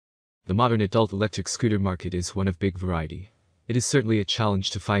The modern adult electric scooter market is one of big variety. It is certainly a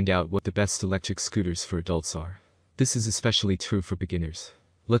challenge to find out what the best electric scooters for adults are. This is especially true for beginners.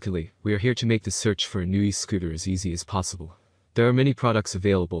 Luckily, we are here to make the search for a new e-scooter as easy as possible. There are many products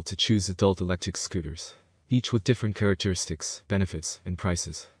available to choose adult electric scooters, each with different characteristics, benefits, and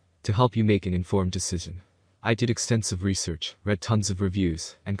prices, to help you make an informed decision. I did extensive research, read tons of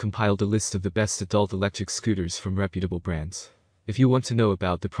reviews, and compiled a list of the best adult electric scooters from reputable brands. If you want to know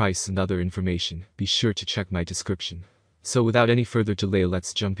about the price and other information, be sure to check my description. So without any further delay,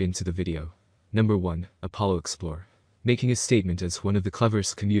 let's jump into the video. Number 1. Apollo Explorer. Making a statement as one of the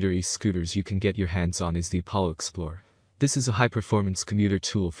cleverest commuter e-scooters you can get your hands on is the Apollo Explorer. This is a high-performance commuter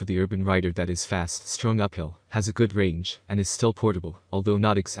tool for the urban rider that is fast, strung uphill, has a good range, and is still portable, although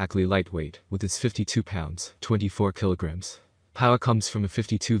not exactly lightweight, with its 52 pounds, 24 kilograms. Power comes from a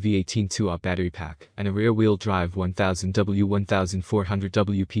 52V 18 2-amp battery pack, and a rear-wheel drive 1000W 1400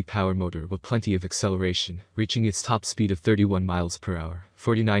 WP power motor with plenty of acceleration, reaching its top speed of 31 miles per hour,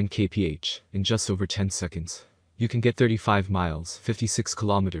 49 kph, in just over 10 seconds. You can get 35 miles, 56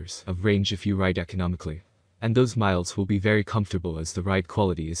 kilometers, of range if you ride economically. And those miles will be very comfortable as the ride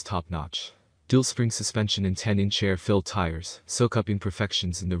quality is top-notch. Dual-spring suspension and 10-inch air-filled tires soak up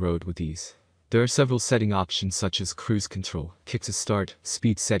imperfections in the road with ease. There are several setting options such as cruise control, kick to start,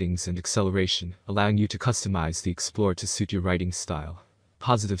 speed settings and acceleration, allowing you to customize the Explorer to suit your riding style.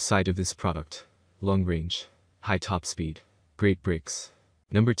 Positive side of this product: long range, high top speed, great brakes.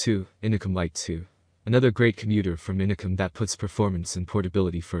 Number 2. Innocomm Lite 2. Another great commuter from Innocomm that puts performance and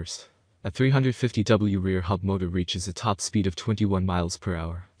portability first. A 350W rear hub motor reaches a top speed of 21 miles per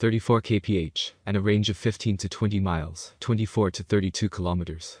hour, 34 kph, and a range of 15 to 20 miles, 24 to 32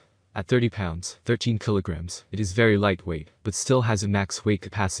 kilometers. At 30 pounds, 13 kilograms, it is very lightweight, but still has a max weight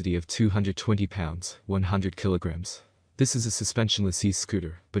capacity of 220 pounds, 100 kilograms. This is a suspensionless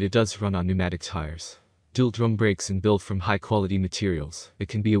e-scooter, but it does run on pneumatic tires. Dual drum brakes and built from high-quality materials, it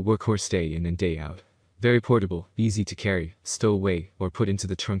can be a workhorse day in and day out. Very portable, easy to carry, stow away, or put into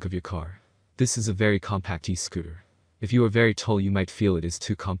the trunk of your car. This is a very compact e-scooter. If you are very tall, you might feel it is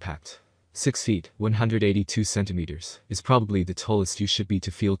too compact. 6 feet, 182 centimeters, is probably the tallest you should be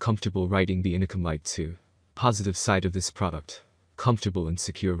to feel comfortable riding the Innocomm Lite 2. Positive side of this product: comfortable and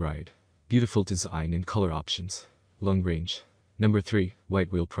secure ride. Beautiful design and color options. Long range. Number 3.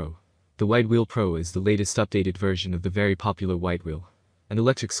 White Wheel Pro. The White Wheel Pro is the latest updated version of the very popular White Wheel, an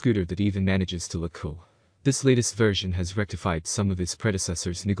electric scooter that even manages to look cool. This latest version has rectified some of its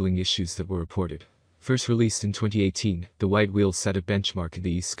predecessors' niggling issues that were reported. First released in 2018, the White Wheel set a benchmark in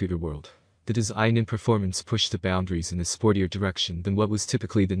the e-scooter world. The design and performance pushed the boundaries in a sportier direction than what was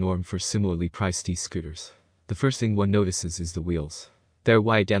typically the norm for similarly priced e-scooters. The first thing one notices is the wheels. They're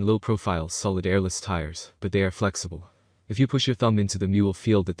wide and low-profile solid airless tires, but they are flexible. If you push your thumb into them, you will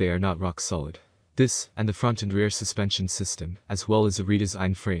feel that they are not rock solid. This, and the front and rear suspension system, as well as a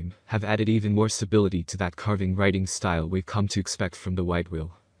redesigned frame, have added even more stability to that carving riding style we've come to expect from the White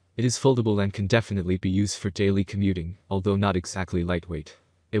Wheel. It is foldable and can definitely be used for daily commuting, although not exactly lightweight.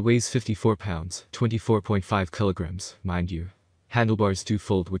 It weighs 54 pounds, 24.5 kilograms, mind you. Handlebars do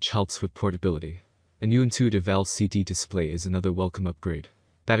fold, which helps with portability. A new intuitive LCD display is another welcome upgrade.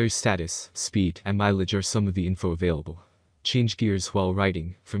 Battery status, speed, and mileage are some of the info available. Change gears while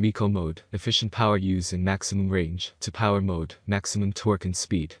riding, from Eco mode, efficient power use and maximum range, to power mode, maximum torque and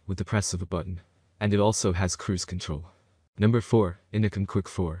speed, with the press of a button. And it also has cruise control. Number 4. Innocomm Quick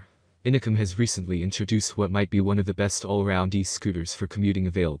 4. Innocomm has recently introduced what might be one of the best all-around e-scooters for commuting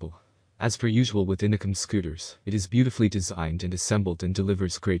available. As per usual with Innocomm scooters, it is beautifully designed and assembled and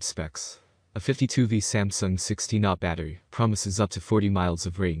delivers great specs. A 52V Samsung 16-amp battery promises up to 40 miles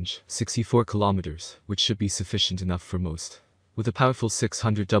of range, 64 kilometers, which should be sufficient enough for most. With a powerful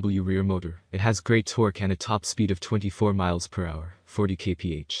 600W rear motor, it has great torque and a top speed of 24 miles per hour, 40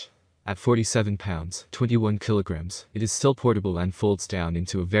 kph. At 47 pounds, 21 kilograms, it is still portable and folds down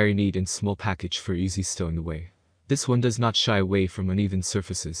into a very neat and small package for easy stowing away. This one does not shy away from uneven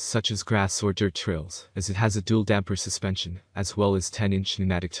surfaces such as grass or dirt trails, as it has a dual damper suspension, as well as 10-inch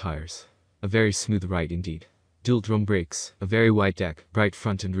pneumatic tires. A very smooth ride indeed. Dual drum brakes, a very wide deck, bright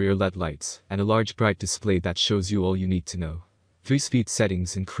front and rear LED lights, and a large bright display that shows you all you need to know. 3-speed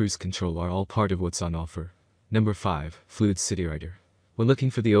settings and cruise control are all part of what's on offer. Number 5. Fluid City Rider. When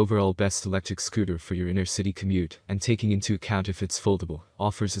looking for the overall best electric scooter for your inner city commute, and taking into account if it's foldable,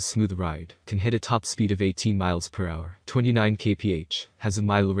 offers a smooth ride, can hit a top speed of 18 miles per hour, 29 kph, has a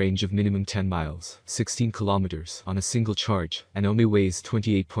mile range of minimum 10 miles, 16 kilometers, on a single charge, and only weighs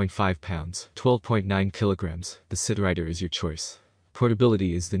 28.5 pounds, 12.9 kilograms, the City Rider is your choice.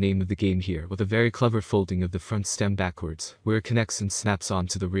 Portability is the name of the game here, with a very clever folding of the front stem backwards, where it connects and snaps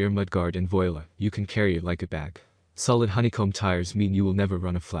onto the rear mudguard and voila, you can carry it like a bag. Solid honeycomb tires mean you will never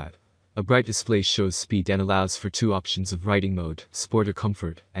run a flat. A bright display shows speed and allows for 2 options of riding mode, sport or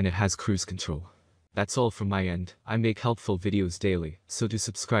comfort, and it has cruise control. That's all from my end. I make helpful videos daily, so do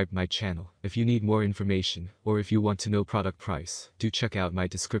subscribe my channel. If you need more information, or if you want to know product price, do check out my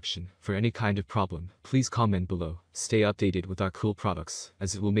description. For any kind of problem, please comment below. Stay updated with our cool products,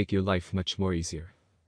 as it will make your life much more easier.